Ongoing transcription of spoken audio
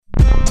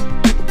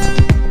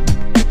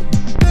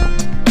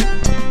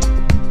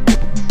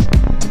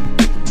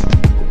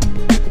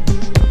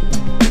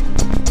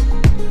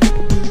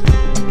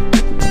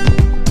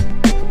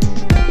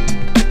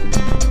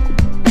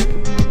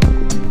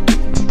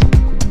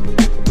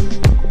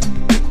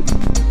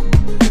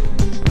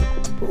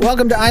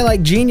Welcome to I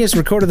Like Genius,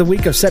 recorded the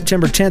week of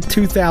September 10th,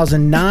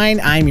 2009.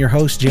 I'm your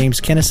host,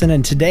 James Kennison,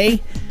 and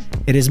today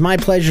it is my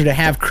pleasure to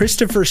have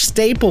Christopher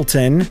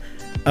Stapleton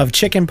of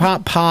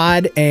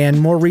ChickenPopPod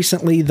and more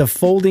recently the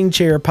Folding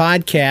Chair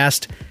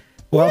Podcast.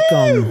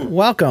 Welcome.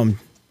 Welcome.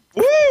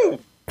 Woo!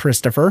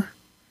 Christopher.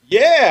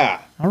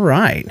 Yeah. All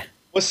right.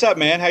 What's up,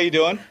 man? How you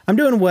doing? I'm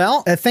doing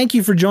well. Thank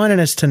you for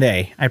joining us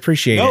today. I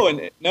appreciate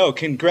it. No,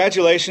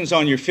 congratulations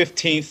on your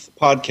 15th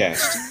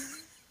podcast.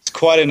 It's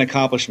quite an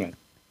accomplishment.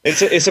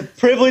 It's a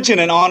privilege and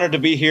an honor to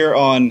be here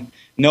on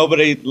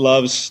Nobody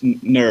Loves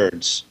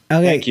Nerds.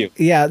 Okay. Thank you.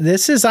 Yeah,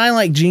 this is I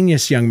Like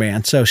Genius, young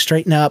man. So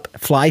straighten up,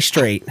 fly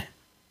straight.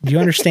 Do you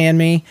understand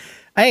me?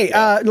 Hey,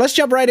 let's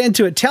jump right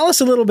into it. Tell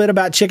us a little bit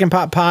about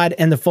ChickenPopPod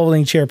and the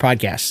Folding Chair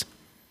Podcast.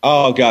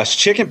 Oh gosh,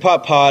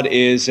 ChickenPopPod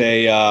is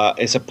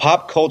a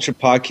pop culture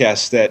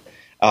podcast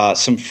that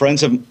some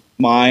friends of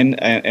mine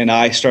and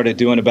I started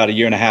doing about a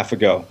year and a half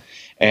ago.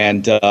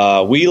 And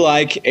we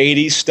like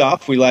 80s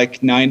stuff. We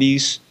like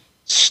 90s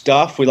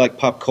stuff. We like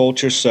pop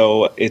culture.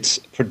 So it's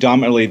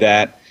predominantly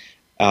that.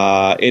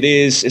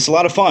 It's a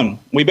lot of fun.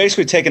 We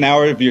basically take an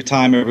hour of your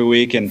time every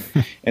week, and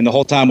the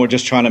whole time we're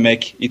just trying to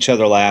make each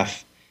other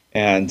laugh.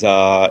 And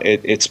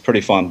it's pretty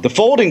fun. The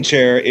Folding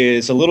Chair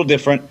is a little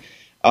different.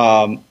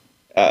 Some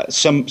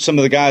of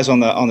the guys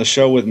on the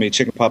show with me,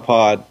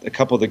 ChickenPopPod, a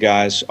couple of the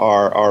guys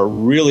are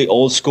really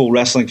old school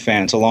wrestling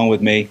fans along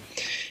with me,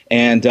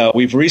 and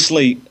we've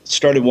recently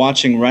started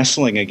watching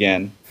wrestling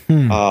again.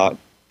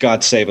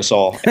 God save us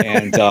all!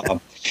 And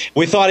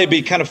we thought it'd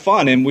be kind of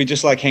fun, and we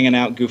just like hanging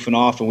out, goofing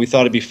off, and we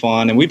thought it'd be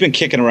fun. And we've been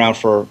kicking around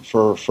for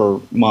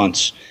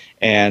months,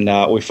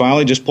 and we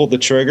finally just pulled the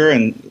trigger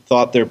and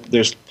thought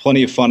there's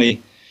plenty of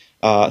funny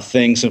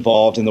things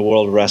involved in the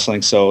world of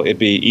wrestling, so it'd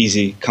be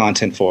easy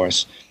content for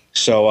us.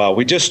 So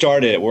we just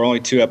started it. We're only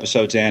 2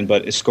 episodes in,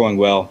 but it's going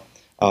well.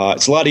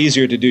 It's a lot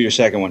easier to do your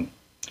second one.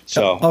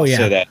 So I'll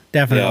say that.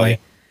 Definitely.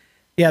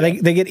 Yeah,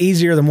 they get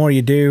easier the more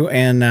you do,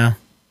 and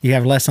you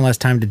have less and less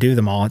time to do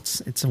them all.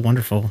 It's a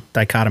wonderful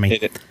dichotomy.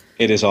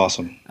 It is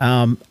awesome.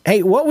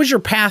 Hey, what was your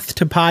path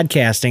to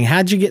podcasting?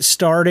 How'd you get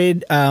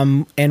started,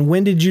 and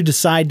when did you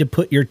decide to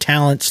put your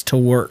talents to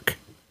work?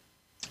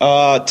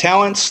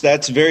 Talents,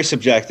 that's very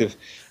subjective.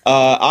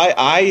 I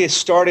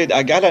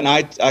got an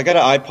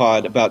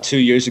iPod about 2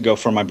 years ago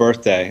for my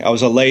birthday. I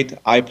was a late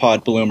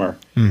iPod bloomer,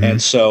 and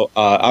so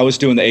I was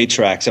doing the 8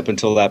 tracks up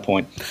until that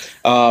point.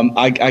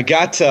 I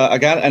got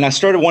and I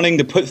started wanting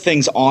to put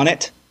things on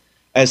it,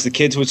 as the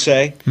kids would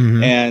say,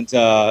 and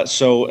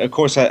so of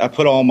course I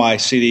put all my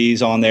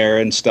CDs on there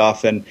and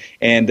stuff, and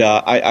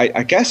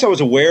I guess I was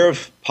aware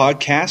of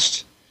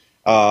podcasts,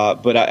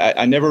 but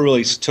I never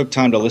really took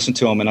time to listen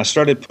to them, and I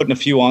started putting a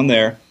few on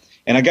there,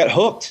 and I got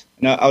hooked.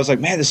 And I was like,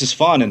 man, this is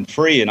fun and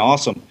free and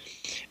awesome.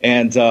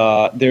 And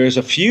there's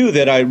a few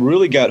that I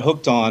really got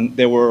hooked on.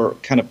 They were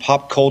kind of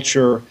pop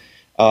culture,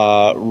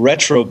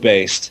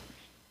 retro-based.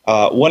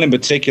 One in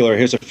particular,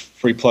 here's a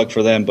free plug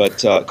for them,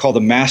 but called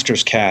the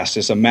Masters Cast.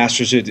 It's a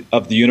Masters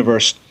of the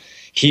Universe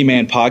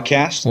He-Man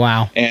podcast.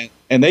 Wow.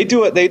 And they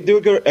do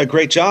a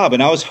great job.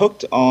 And I was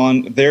hooked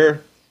on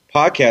their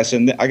podcast.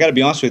 And I got to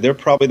be honest with you, they're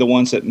probably the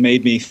ones that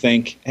made me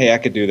think, hey, I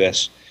could do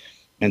this.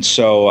 And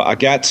so I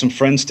got some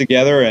friends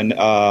together, and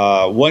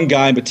one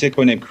guy in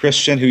particular named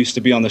Christian, who used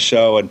to be on the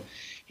show, and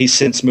he's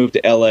since moved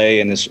to L.A.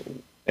 and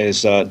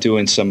is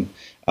doing some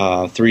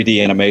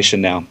 3D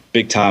animation now,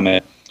 big time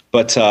at it.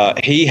 But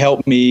he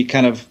helped me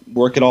kind of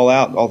work it all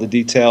out, all the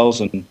details,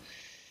 and a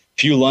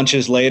few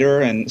lunches later,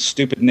 and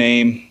stupid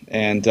name,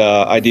 and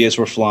ideas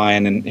were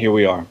flying, and here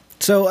we are.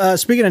 So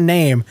speaking of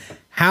name,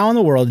 how in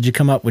the world did you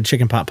come up with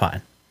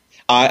ChickenPopPod?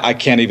 I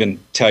can't even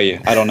tell you.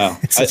 I don't know.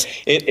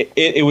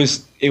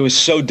 It was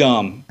so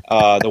dumb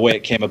the way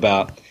it came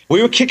about.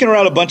 We were kicking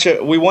around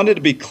we wanted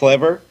to be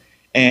clever,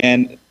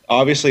 and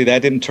obviously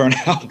that didn't turn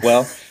out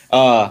well.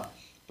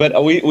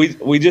 But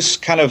we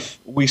just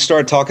we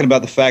started talking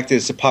about the fact that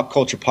it's a pop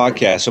culture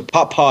podcast. So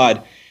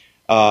PopPod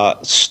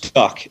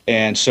stuck,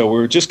 and so we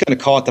were just going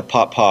to call it the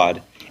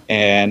PopPod.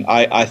 And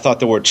I thought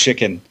the word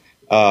chicken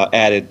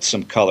added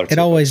some color to it. It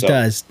always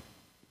does.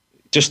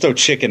 Just throw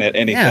chicken at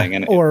anything.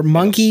 Yeah, or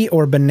monkey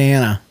or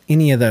banana,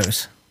 any of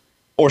those.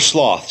 Or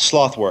sloth.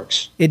 Sloth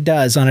works. It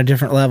does on a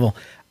different level.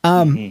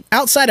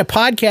 Outside of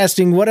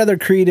podcasting, what other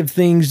creative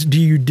things do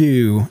you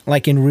do,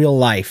 like in real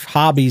life,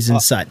 hobbies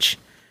and such?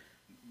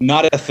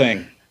 Not a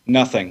thing.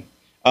 Nothing.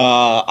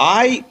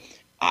 I'm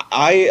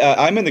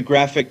in the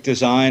graphic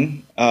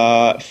design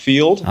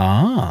field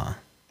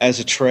as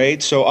a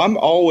trade, so I'm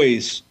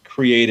always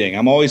creating.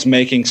 I'm always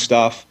making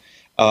stuff.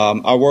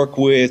 I work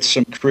with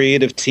some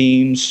creative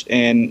teams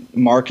in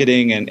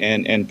marketing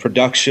and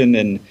production,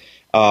 and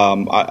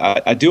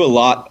I do a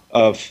lot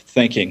of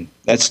thinking.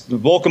 That's the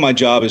bulk of my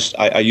job.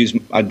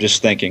 I'm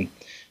just thinking.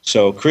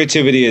 So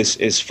creativity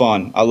is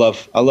fun. I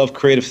love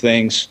creative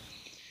things.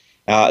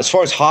 As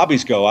far as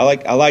hobbies go,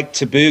 I like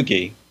to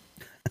boogie.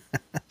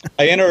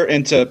 I enter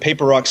into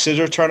paper, rock,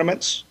 scissors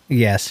tournaments.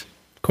 Yes,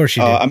 of course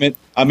you do.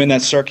 I'm in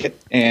that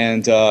circuit,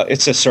 and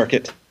it's a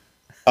circuit.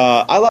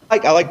 I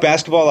like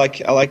basketball. I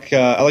like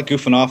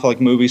goofing off. I like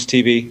movies,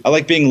 TV. I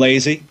like being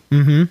lazy.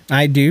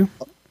 I do.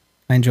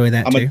 I enjoy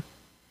that too.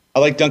 I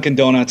like Dunkin'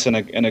 Donuts and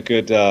a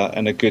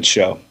good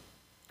show.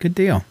 Good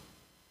deal.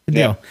 Good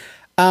deal.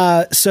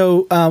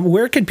 So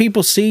where could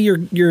people see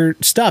your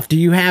stuff? Do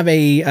you have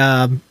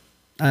a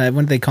what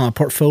do they call it?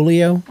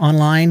 Portfolio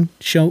online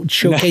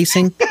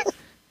showcasing?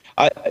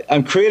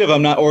 I'm creative.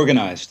 I'm not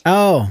organized.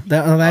 Oh,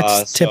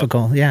 that's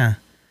typical. Yeah.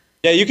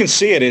 Yeah, you can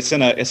see it. It's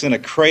in a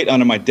crate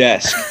under my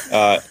desk.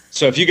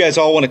 So if you guys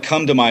all want to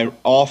come to my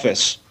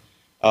office,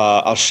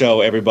 I'll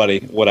show everybody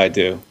what I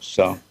do.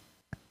 So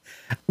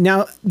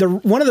now,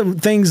 one of the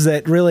things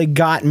that really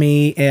got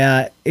me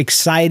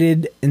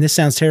excited, and this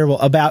sounds terrible,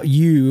 about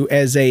you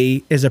as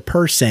a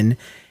person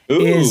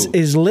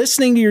is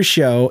listening to your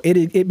show.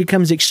 It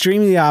becomes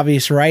extremely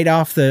obvious right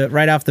off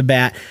the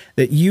bat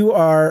that you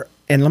are.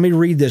 And let me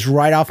read this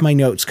right off my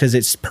notes because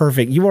it's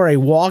perfect. You are a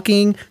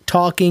walking,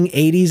 talking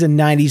 80s and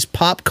 90s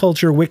pop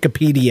culture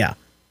Wikipedia.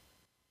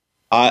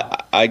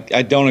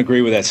 I don't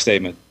agree with that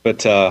statement,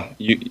 but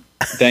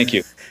thank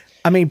you.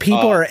 I mean,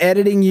 people are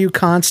editing you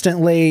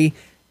constantly.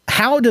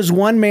 How does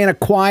one man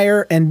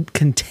acquire and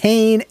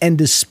contain and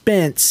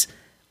dispense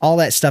all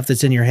that stuff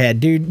that's in your head?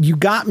 Dude, you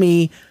got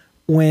me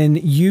when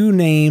you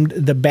named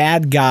the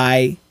bad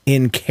guy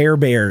in Care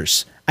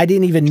Bears. I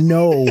didn't even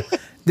know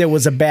there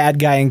was a bad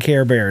guy in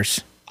Care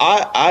Bears.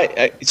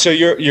 So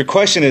your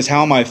question is,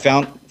 how am I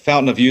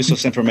fountain of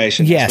useless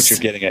information? Yes. That's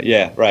what you're getting at.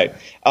 Yeah, right.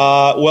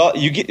 Well,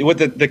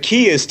 the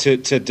key is to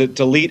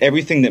delete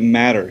everything that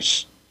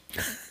matters,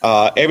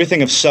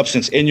 everything of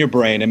substance in your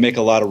brain, and make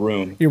a lot of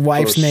room. Your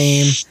wife's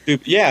name.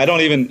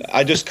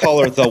 I just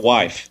call her the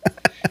wife.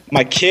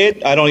 My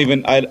kid,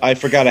 I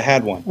forgot I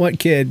had one. What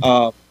kid?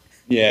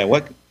 Yeah.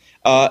 What?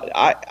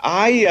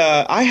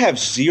 I have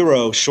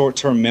zero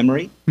short-term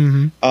memory.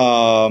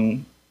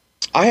 Mm-hmm.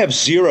 I have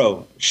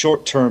zero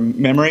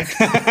short-term memory.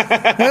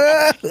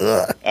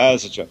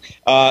 That's a joke.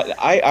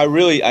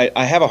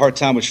 I have a hard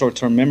time with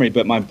short-term memory,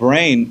 but my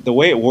brain, the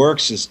way it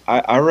works is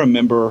I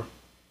remember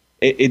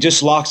it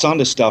just locks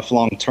onto stuff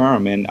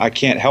long-term, and I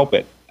can't help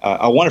it.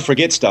 I want to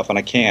forget stuff, and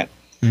I can't.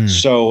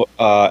 So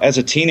as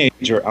a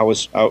teenager,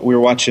 we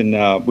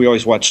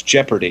always watched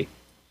Jeopardy.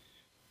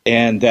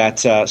 And that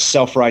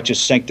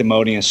self-righteous,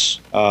 sanctimonious,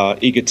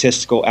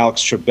 egotistical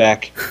Alex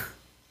Trebek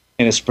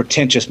and his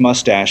pretentious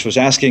mustache was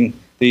asking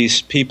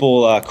these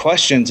people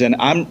questions, and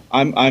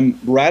I'm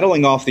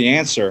rattling off the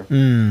answer,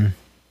 and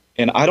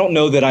I don't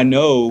know that I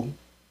know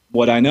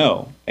what I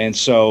know, and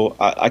so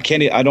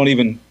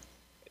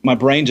my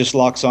brain just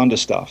locks onto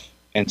stuff,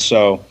 and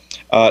so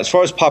as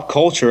far as pop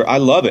culture, I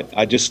love it.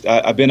 I've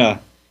been a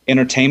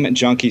entertainment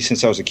junkie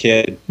since I was a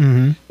kid.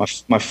 Mm-hmm.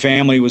 My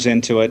family was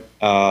into it.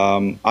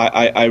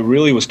 I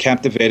really was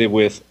captivated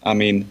with,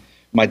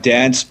 my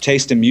dad's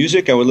taste in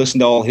music. I would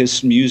listen to all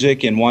his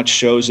music and watch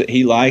shows that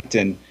he liked,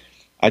 and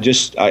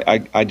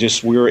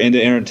we were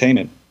into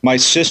entertainment. My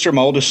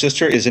older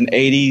sister, is an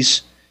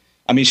 80s.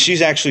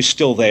 She's actually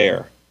still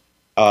there.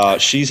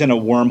 She's in a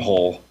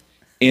wormhole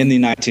in the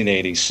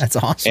 1980s. That's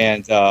awesome.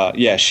 And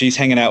she's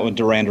hanging out with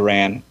Duran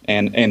Duran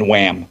and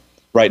Wham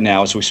right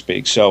now as we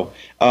speak. So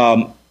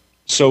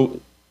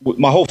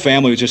my whole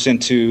family was just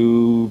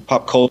into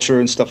pop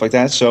culture and stuff like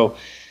that. So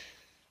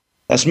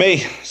that's me.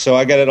 So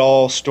I got it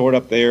all stored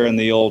up there in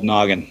the old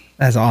noggin.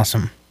 That's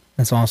awesome.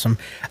 That's awesome.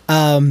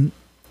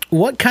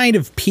 What kind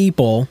of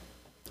people,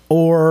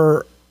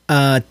 or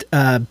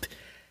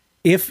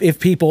if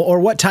people,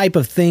 or what type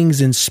of things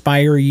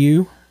inspire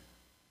you,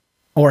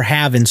 or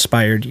have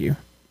inspired you?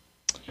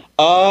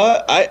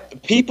 I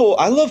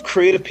love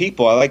creative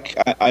people.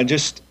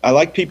 I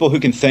like people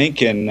who can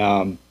think,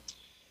 and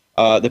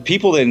the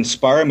people that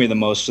inspire me the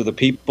most are the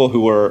people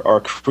who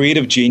are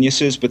creative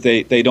geniuses, but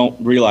they don't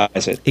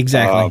realize it.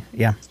 Exactly.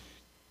 Yeah.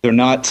 They're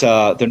not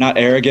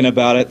arrogant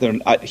about it.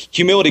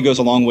 Humility goes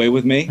a long way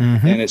with me,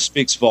 and it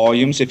speaks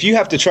volumes. If you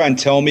have to try and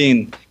tell me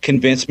and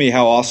convince me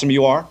how awesome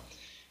you are,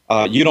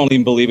 you don't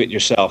even believe it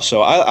yourself.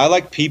 So I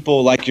like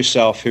people like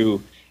yourself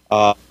who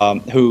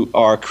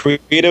are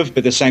creative, but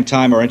at the same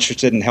time are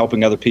interested in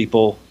helping other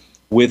people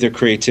with their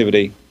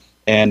creativity.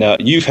 And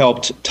you've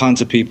helped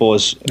tons of people,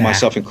 as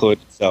myself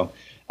included. So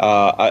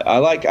I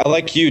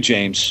like you,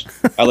 James.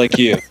 I like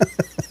you.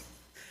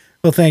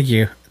 Well, thank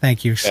you.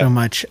 Thank you so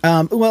much.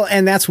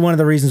 And that's one of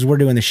the reasons we're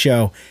doing the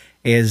show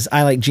is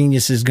I Like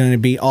Genius is going to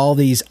be all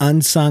these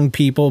unsung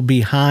people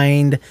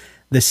behind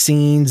the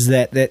scenes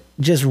that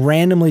just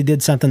randomly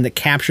did something that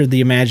captured the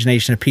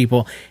imagination of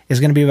people. Is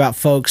going to be about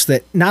folks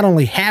that not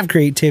only have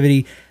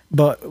creativity,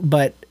 but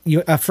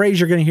a phrase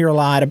you're going to hear a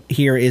lot of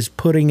here is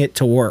putting it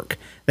to work.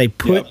 They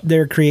put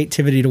their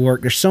creativity to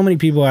work. There's so many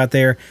people out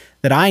there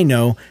that I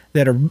know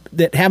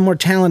that have more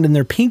talent in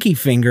their pinky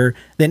finger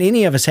than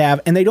any of us have,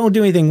 and they don't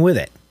do anything with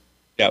it.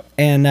 Yep.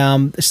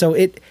 And so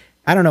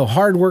I don't know,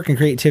 hard work and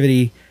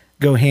creativity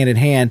go hand in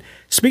hand.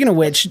 Speaking of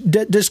which,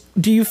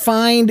 do you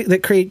find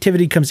that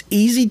creativity comes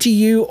easy to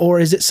you, or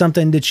is it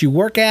something that you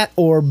work at,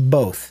 or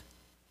both?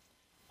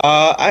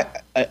 I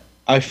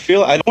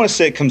feel, I don't want to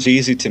say it comes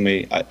easy to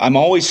me. I'm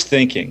always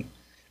thinking.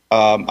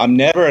 I'm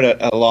never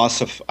at a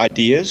loss of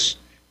ideas.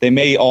 They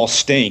may all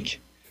stink,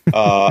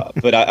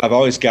 but I've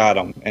always got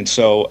them. And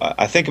so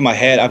I think in my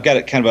head, I've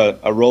got kind of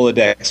a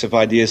Rolodex of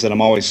ideas that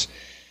I'm always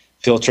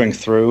filtering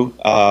through.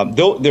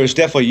 Though there's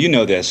definitely, you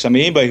know this. I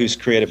mean, anybody who's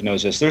creative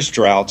knows this. There's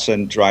droughts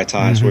and dry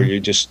times where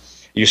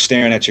you're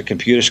staring at your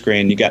computer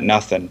screen, you got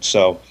nothing.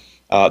 So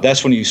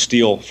that's when you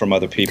steal from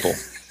other people.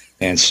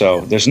 And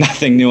so there's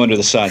nothing new under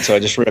the sun. So I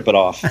just rip it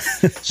off.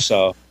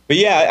 So, but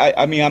yeah,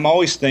 I mean, I'm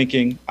always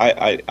thinking.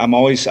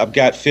 I've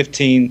got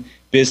 15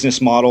 business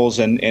models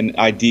and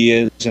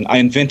ideas, and I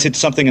invented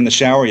something in the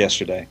shower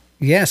yesterday.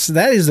 Yes,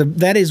 that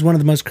is one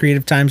of the most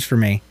creative times for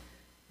me.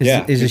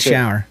 Is a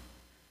shower.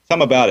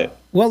 Something about it.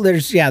 Well,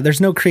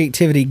 there's no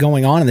creativity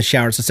going on in the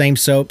shower. It's the same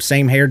soap,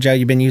 same hair gel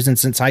you've been using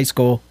since high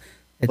school.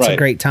 It's a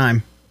great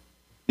time.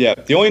 Yeah,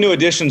 the only new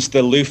addition's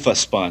the loofah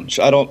sponge.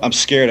 I'm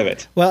scared of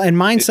it. Well, and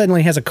mine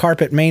suddenly has a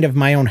carpet made of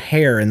my own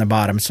hair in the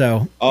bottom.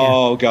 So.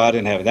 Oh, God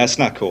in heaven, that's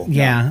not cool.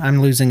 Yeah, no.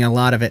 I'm losing a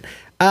lot of it.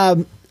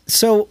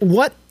 So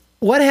what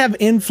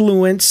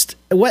influences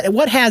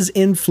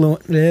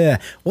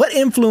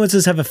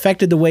have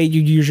affected the way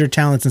you use your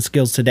talents and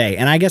skills today?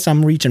 And I guess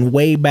I'm reaching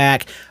way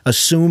back,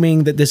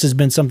 assuming that this has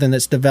been something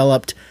that's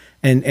developed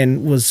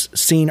and was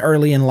seen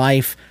early in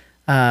life.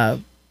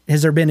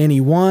 Has there been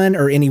any one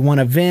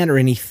event or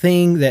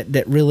anything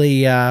that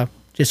really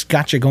just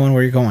got you going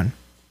where you're going?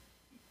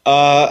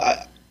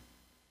 I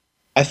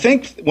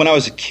think when I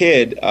was a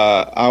kid,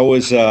 I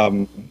was,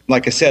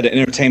 like I said, an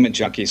entertainment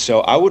junkie.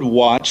 So I would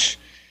watch.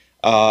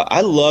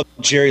 I love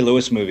Jerry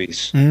Lewis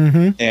movies,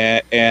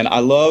 and I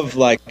love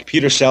like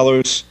Peter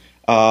Sellers,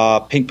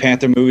 Pink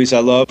Panther movies. I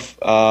love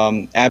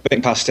Abbott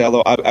and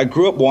Costello. I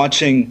grew up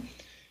watching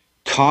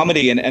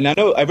comedy, and I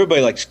know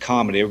everybody likes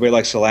comedy. Everybody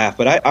likes to laugh,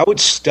 but I would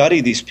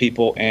study these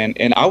people,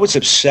 and I was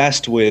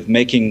obsessed with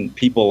making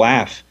people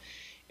laugh,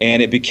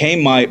 and it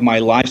became my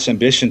life's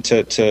ambition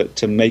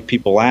to make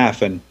people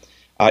laugh. And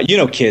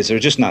kids, they're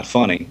just not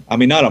funny. I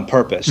mean, not on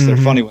purpose. They're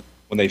funny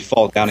when they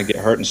fall down and get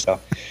hurt and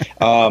stuff.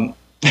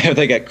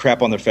 They got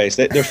crap on their face.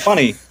 They're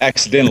funny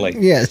accidentally.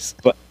 Yes,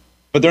 but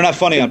they're not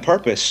funny on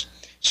purpose.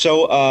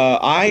 So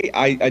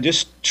I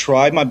just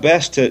tried my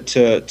best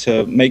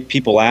to make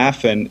people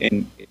laugh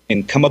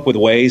and come up with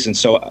ways. And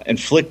so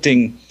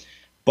inflicting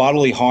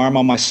bodily harm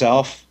on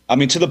myself. I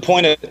mean, to the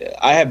point of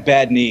I have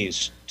bad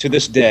knees to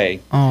this day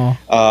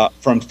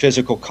from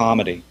physical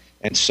comedy.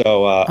 And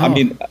so I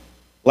mean,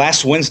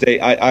 last Wednesday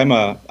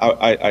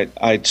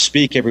I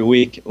speak every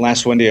week.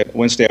 Last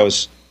Wednesday I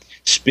was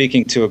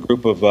speaking to a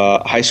group of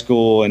high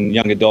school and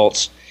young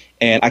adults,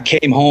 and I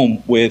came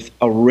home with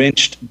a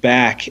wrenched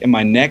back and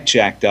my neck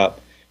jacked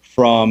up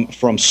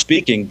from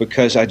speaking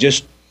because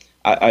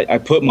I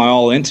put my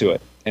all into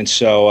it. And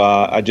so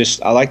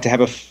I like to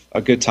have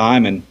a good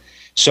time, and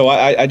so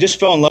I just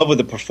fell in love with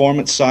the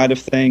performance side of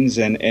things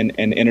and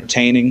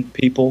entertaining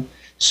people.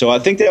 So I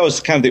think that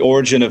was kind of the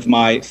origin of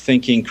my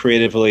thinking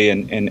creatively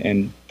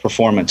and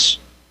performance.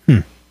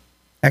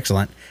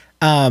 Excellent.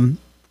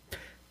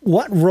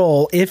 What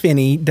role, if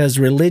any, does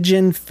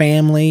religion,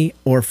 family,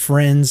 or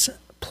friends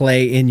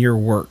play in your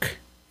work,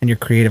 in your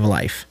creative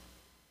life?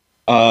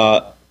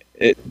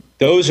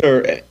 Those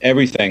are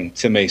everything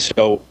to me.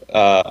 So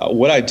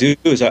what I do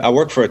is I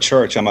work for a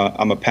church. I'm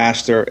a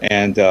pastor,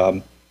 and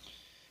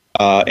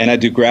I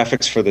do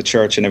graphics for the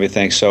church and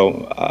everything.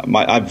 So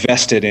I've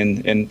vested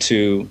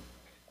into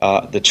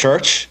the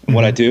church and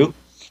what I do.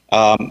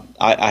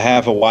 I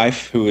have a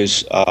wife who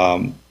is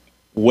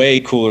way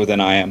cooler than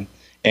I am.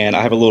 And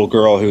I have a little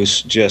girl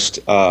who's just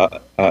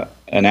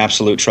an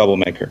absolute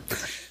troublemaker.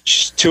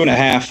 She's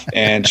 2.5,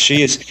 and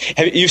she is.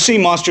 Have you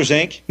seen Monsters,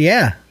 Inc.?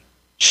 Yeah.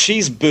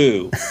 She's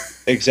Boo.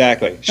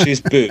 Exactly. She's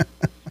Boo.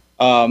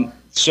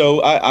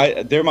 So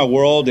they're my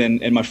world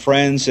and my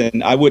friends,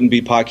 and I wouldn't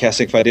be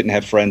podcasting if I didn't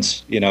have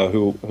friends,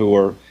 who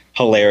were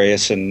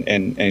hilarious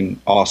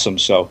and awesome.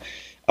 So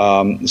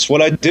it's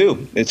what I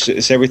do.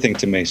 It's everything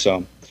to me.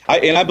 So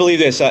I believe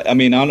this. I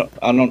mean, I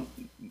don't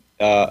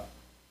know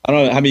how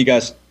many of you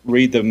guys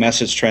read the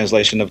Message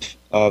translation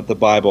of the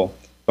Bible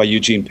by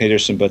Eugene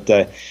Peterson, but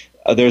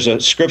there's a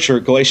scripture,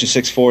 Galatians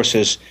 6:4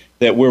 says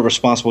that we're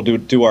responsible to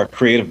do our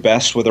creative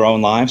best with our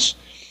own lives.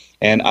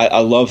 And I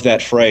love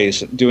that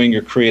phrase, doing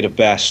your creative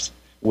best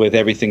with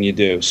everything you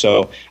do.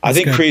 So I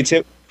think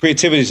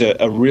creativity is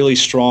a really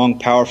strong,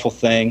 powerful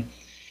thing.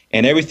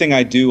 And everything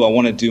I do, I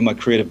want to do my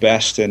creative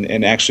best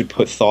and actually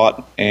put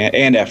thought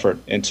and effort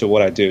into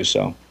what I do.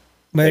 So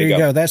there you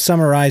go. That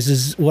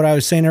summarizes what I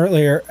was saying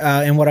earlier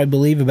and what I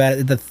believe about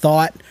it, the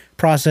thought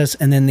process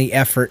and then the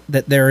effort,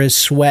 that there is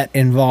sweat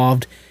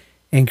involved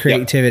in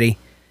creativity.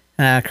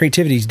 Yep.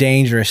 Creativity is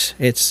dangerous.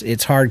 It's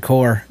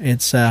hardcore.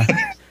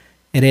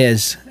 It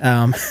is.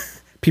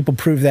 People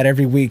prove that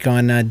every week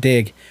on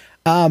Dig.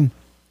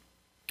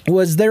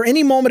 Was there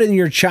any moment in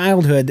your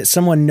childhood that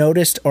someone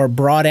noticed or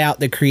brought out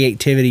the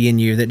creativity in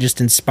you that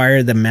just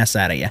inspired the mess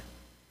out of you?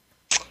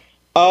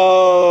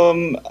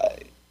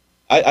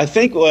 I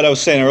think what I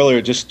was saying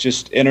earlier,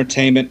 just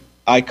entertainment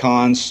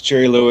icons,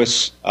 Jerry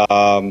Lewis,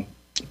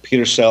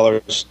 Peter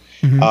Sellers.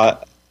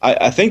 Mm-hmm.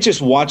 I think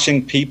just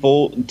watching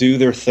people do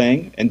their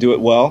thing and do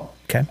it well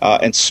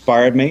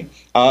inspired me.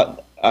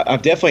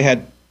 I've definitely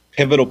had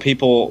pivotal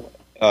people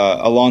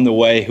along the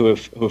way who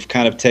have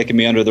kind of taken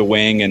me under their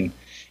wing,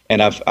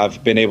 and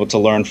I've been able to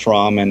learn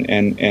from,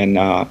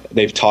 and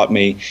they've taught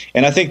me.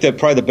 And I think that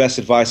probably the best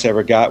advice I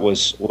ever got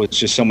was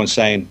just someone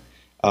saying,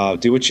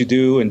 do what you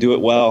do and do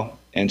it well.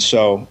 And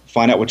so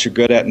find out what you're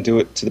good at and do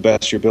it to the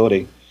best of your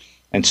ability.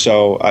 And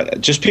so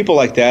just people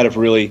like that have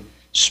really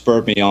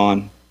spurred me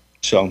on.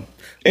 So,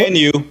 and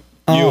you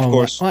of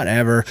course.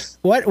 Whatever.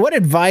 What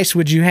advice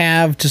would you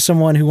have to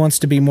someone who wants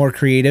to be more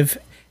creative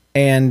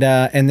and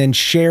then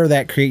share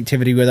that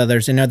creativity with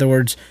others? In other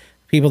words,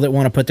 people that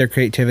want to put their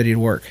creativity to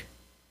work.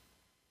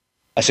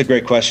 That's a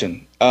great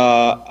question.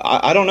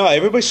 I don't know.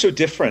 Everybody's so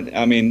different.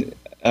 I mean,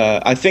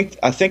 I think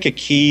a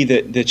key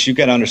that you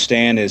got to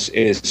understand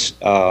is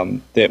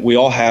that we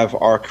all have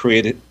our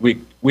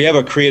we have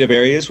our creative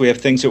areas. We have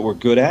things that we're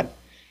good at,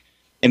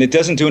 and it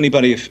doesn't do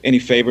anybody any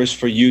favors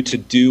for you to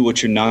do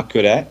what you're not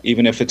good at,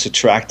 even if it's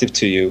attractive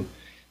to you.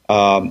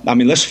 I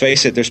mean, let's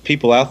face it. There's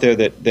people out there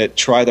that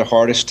try their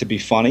hardest to be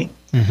funny,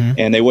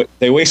 and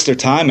they waste their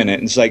time in it.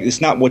 And it's like,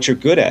 it's not what you're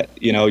good at.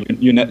 You know,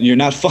 you're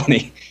not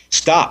funny.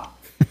 Stop.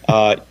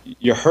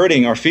 You're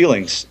hurting our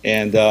feelings,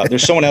 and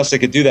there's someone else that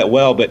could do that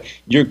well, but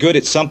you're good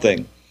at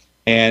something.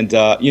 And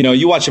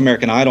you watch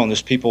American Idol, and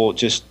there's people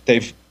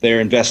they're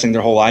investing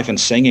their whole life in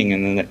singing,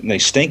 and they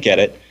stink at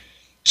it.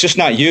 It's just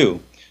not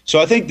you. So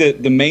I think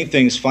that the main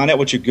thing is find out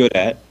what you're good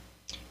at,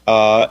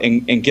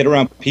 and get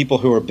around people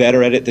who are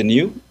better at it than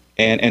you,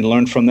 and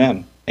learn from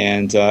them,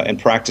 and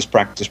practice.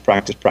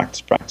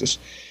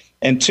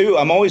 And two,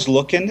 I'm always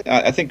looking.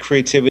 I think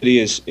creativity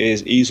is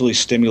easily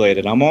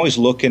stimulated. I'm always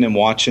looking and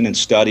watching and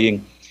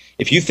studying.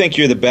 If you think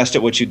you're the best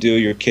at what you do,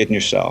 you're kidding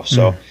yourself.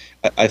 So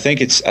I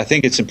think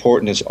it's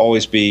important to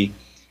always be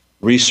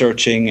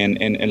researching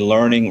and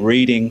learning,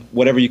 reading,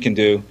 whatever you can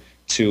do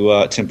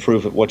to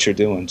improve at what you're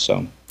doing.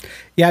 So.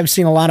 Yeah, I've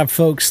seen a lot of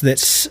folks that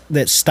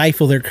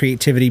stifle their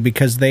creativity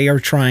because they are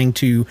trying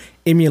to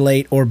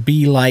emulate or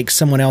be like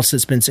someone else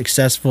that's been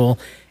successful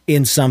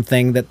in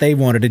something that they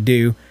wanted to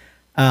do.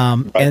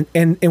 Right.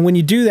 And when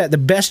you do that, the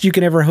best you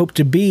can ever hope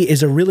to be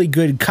is a really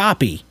good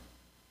copy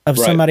of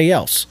somebody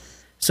else.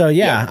 So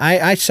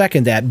I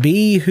second that.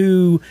 Be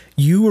who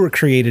you were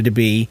created to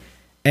be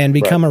and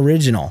become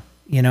original,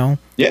 you know?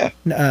 Yeah,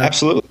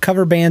 absolutely.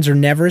 Cover bands are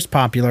never as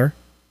popular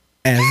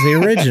as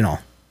the original.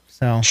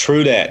 So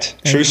true that.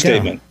 True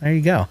statement. There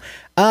you go.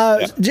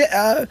 Let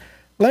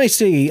me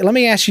see. Let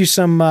me ask you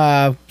some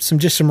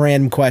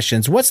random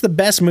questions. What's the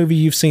best movie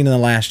you've seen in the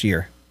last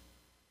year?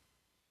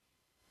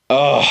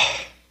 Oh,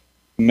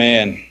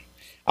 man.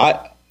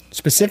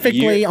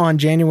 Specifically on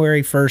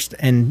January 1st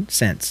and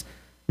since.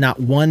 Not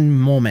one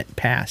moment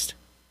passed.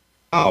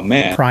 Oh,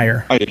 man.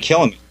 Prior. Oh, you're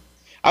killing me.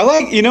 I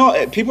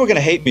like, people are going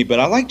to hate me, but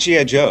I like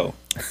G.I. Joe.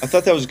 I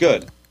thought that was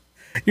good.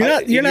 You're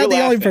not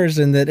the only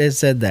person that has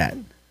said that.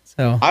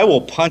 So I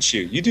will punch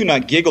you. You do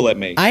not giggle at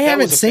me. I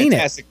haven't seen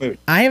it. Movie.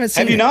 I haven't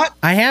seen it. Have you not?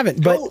 I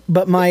haven't,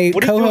 but my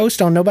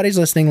co-host on Nobody's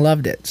Listening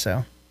loved it.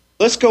 So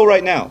let's go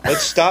right now.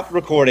 Let's stop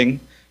recording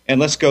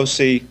and let's go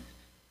see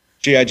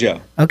G.I.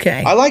 Joe.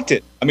 Okay. I liked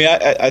it. I mean,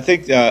 I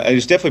think it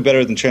was definitely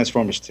better than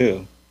Transformers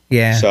 2.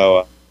 Yeah.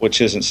 So, which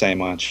isn't saying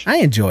much. I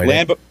enjoyed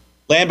it.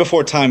 Land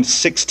Before Time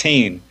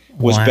 16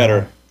 was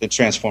better than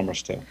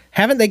Transformers 2.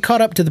 Haven't they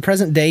caught up to the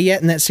present day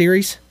yet in that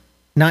series?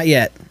 Not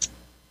yet.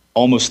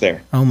 Almost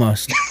there.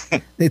 Almost.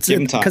 It's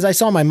because I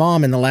saw my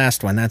mom in the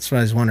last one. That's what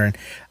I was wondering.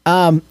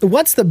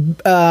 What's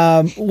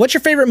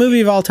your favorite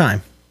movie of all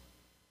time?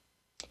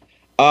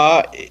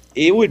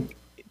 It would,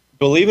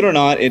 believe it or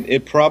not,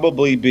 it'd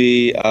probably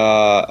be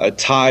a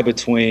tie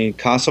between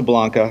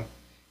Casablanca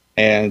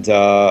and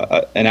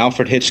an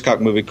Alfred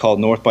Hitchcock movie called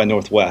North by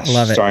Northwest,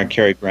 starring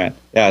Cary Grant.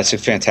 Yeah, it's a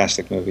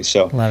fantastic movie.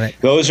 So love it.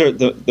 Those are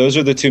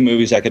the two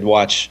movies I could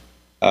watch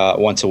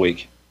once a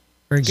week.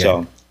 Very good.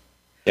 So,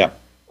 yeah.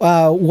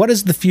 What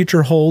does the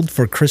future hold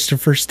for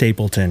Christopher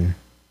Stapleton?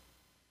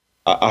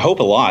 I hope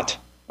a lot.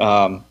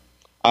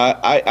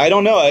 I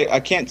don't know. I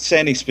can't say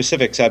any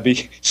specifics. I'd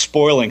be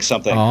spoiling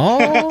something.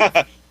 Oh.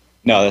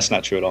 No, that's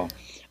not true at all.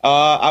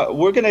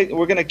 We're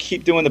gonna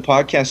keep doing the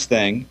podcast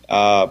thing.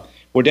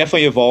 We're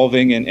definitely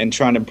evolving and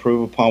trying to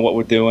improve upon what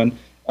we're doing.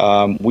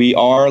 We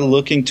are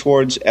looking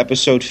towards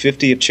episode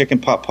 50 of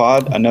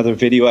ChickenPopPod, another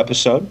video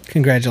episode.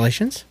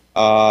 Congratulations.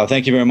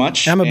 Thank you very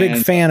much. I'm a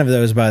big fan of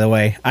those, by the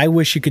way. I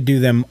wish you could do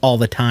them all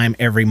the time,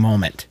 every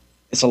moment.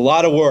 It's a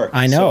lot of work.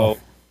 I know. So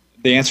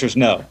the answer is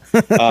no,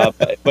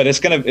 but it's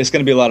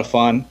gonna be a lot of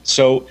fun.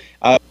 So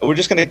we're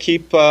just gonna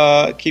keep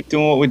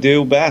doing what we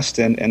do best,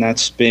 and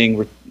that's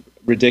being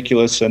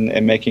ridiculous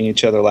and making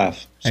each other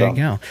laugh. So. There you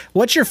go.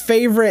 What's your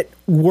favorite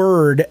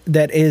word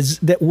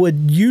that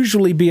would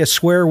usually be a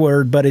swear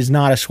word but is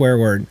not a swear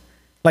word?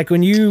 Like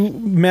when you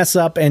mess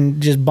up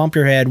and just bump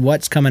your head,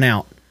 what's coming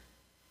out?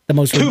 The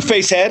most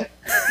two-face head.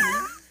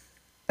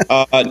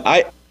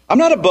 I'm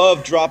not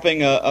above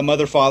dropping a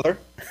mother father.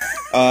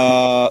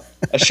 A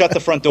shut the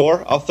front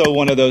door. I'll throw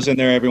one of those in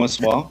there every once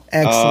in a while.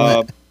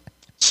 Excellent.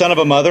 Son of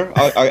a mother.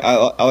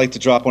 I like to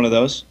drop one of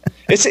those.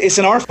 It's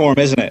an art form,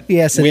 isn't it?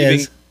 Yes, it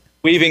is.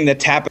 Weaving the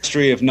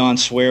tapestry of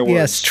non-swear words.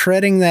 Yes,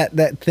 treading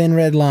that thin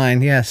red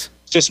line. Yes.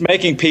 Just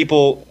making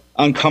people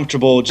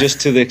uncomfortable just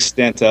to the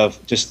extent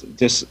of just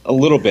a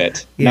little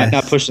bit. Yes.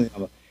 Not pushing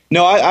them.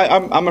 No,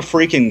 I'm a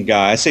freaking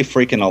guy. I say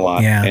freaking a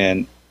lot. Yeah.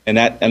 And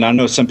I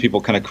know some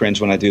people kind of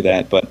cringe when I do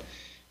that, but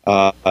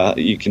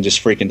you can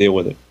just freaking deal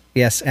with it.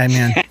 Yes,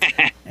 amen.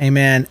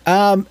 Amen.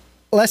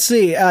 Let's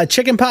see.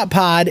 Chicken Pot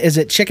Pod is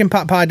at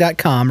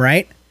chickenpoppod.com,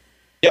 right?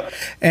 Yep.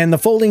 And the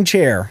folding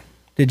chair.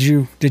 Did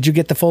you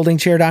get the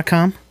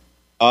foldingchair.com?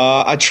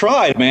 I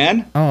tried,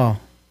 man. Oh.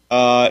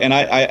 And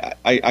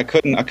I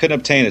couldn't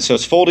obtain it. So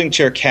it's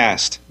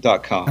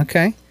foldingchaircast.com.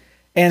 Okay.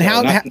 And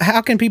So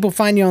how can people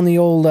find you on the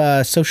old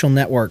social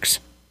networks?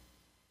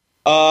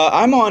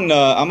 I'm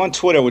on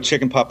Twitter with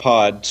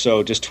ChickenPopPod.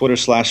 So just Twitter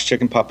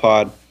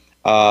 /ChickenPopPod.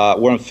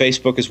 We're on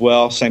Facebook as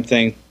well. Same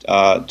thing,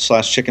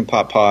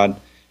 /ChickenPopPod.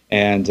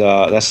 And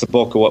that's the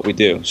bulk of what we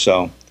do.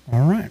 So.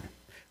 All right.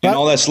 And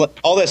all that's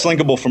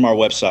linkable from our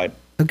website.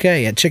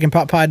 Okay, at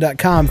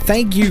chickenpoppod.com.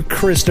 Thank you,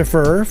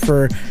 Christopher,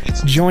 for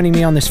joining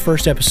me on this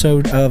first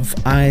episode of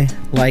I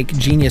Like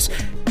Genius.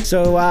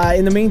 So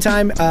in the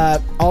meantime,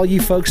 all you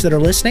folks that are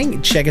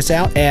listening, check us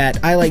out at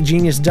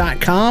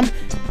ilikegenius.com.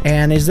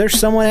 And is there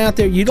someone out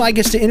there you'd like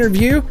us to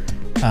interview?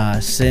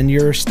 Send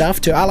your stuff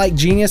to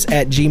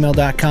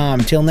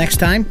ilikegenius@gmail.com. Till next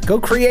time, go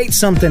create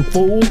something,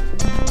 fool.